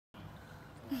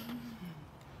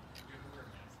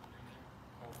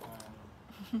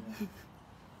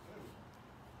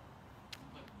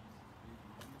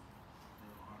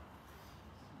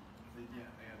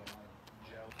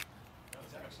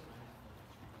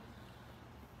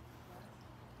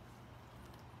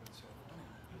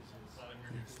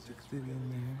Sticks it in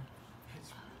there.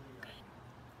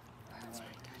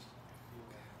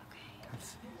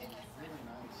 It's really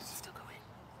nice. Still go in.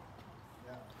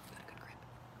 Yeah. Got a good grip.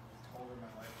 I told her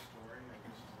my life story. I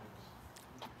guess she lives.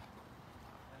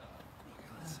 Okay,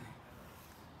 let's see.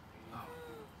 Oh.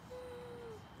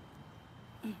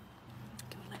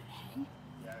 Can we let it hang?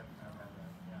 Yeah, I've had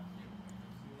that.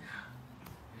 Yeah.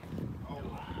 Oh,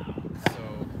 So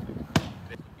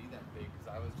it would be that big because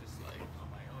I was just like on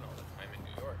my own all the time in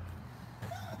New York.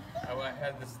 I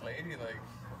had this lady like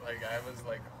I was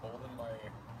like holding my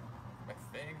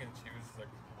thing and she was like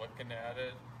looking at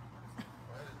it.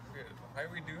 Why are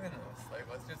we doing this? Like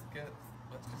let's just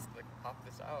like pop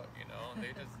this out, you know? And they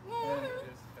just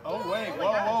Oh wait!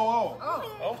 Whoa!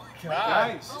 oh my god!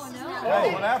 Guys! Oh no!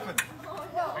 Whoa! What happened?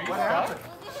 Are you What stuck? happened?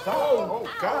 Oh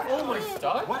God! Oh my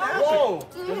stuck? What happened? Whoa!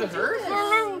 Does it hurt?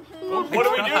 What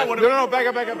do we do? No, back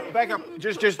up.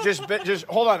 Just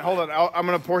hold on. I'm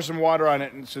gonna pour some water on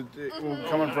it, and so it will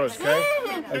come unfroze. Okay?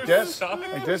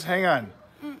 Like this. Hang on.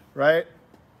 Right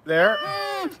there.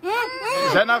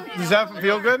 Does that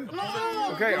feel good?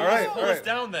 Okay. All right. Pull it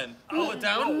down then. Pull it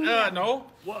down? No.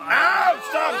 Ow!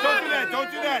 Stop!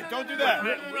 Don't do that.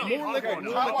 More liquid.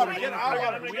 Hot water. Get hot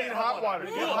water. We need hot water.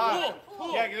 Get hot.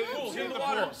 Yeah, see the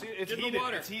pool. See, it's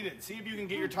heated. See if you can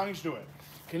get your tongues to it.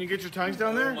 Can you get your tongues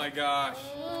down there? Oh my gosh.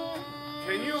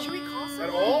 Can you? Should we call someone? At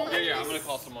all? Yeah, I'm gonna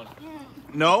call someone.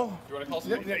 No. You wanna call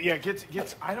someone? Yeah. Gets.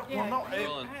 I don't. Well, no.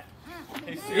 Hold on.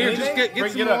 Hey, Here, just get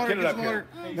some water. Get it up here.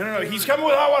 No. He's coming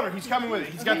with hot water. He's coming with it.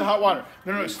 He's got the hot water.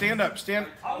 No. Stand up.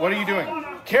 What are you doing?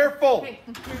 Careful.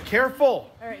 All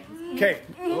right. Okay.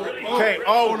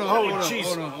 Oh,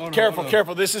 jeez.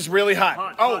 Careful. This is really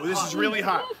hot. Oh, this is really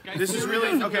hot. This is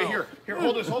really. Okay, here.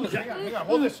 Hold this. Hang on.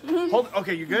 Hold this.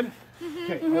 Okay, you good?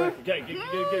 Okay.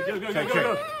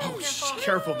 Go. Oh,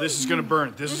 careful. This is gonna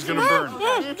burn.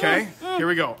 Okay. Here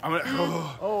we go. I'm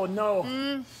gonna. Oh no.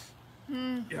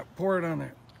 Yeah, pour it on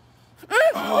there.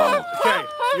 Oh, okay.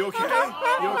 You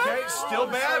okay? Still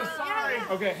bad? Sorry.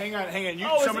 Okay, hang on.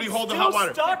 Somebody hold the hot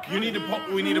water. Stuck? We need to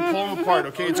pull them apart,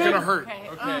 okay? It's gonna hurt.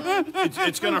 Okay.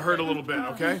 It's gonna hurt a little bit,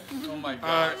 okay? Oh my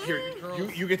god. Here,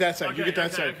 you get that side. Okay.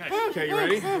 Okay, you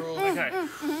ready? Okay.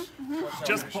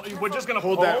 We're just gonna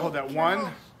Hold that.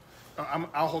 One.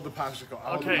 I'll hold the popsicle.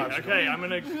 Okay. I'm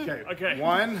gonna. Okay.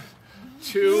 1,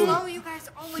 2, Oh, you guys.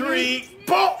 Oh my 3.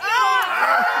 Boom!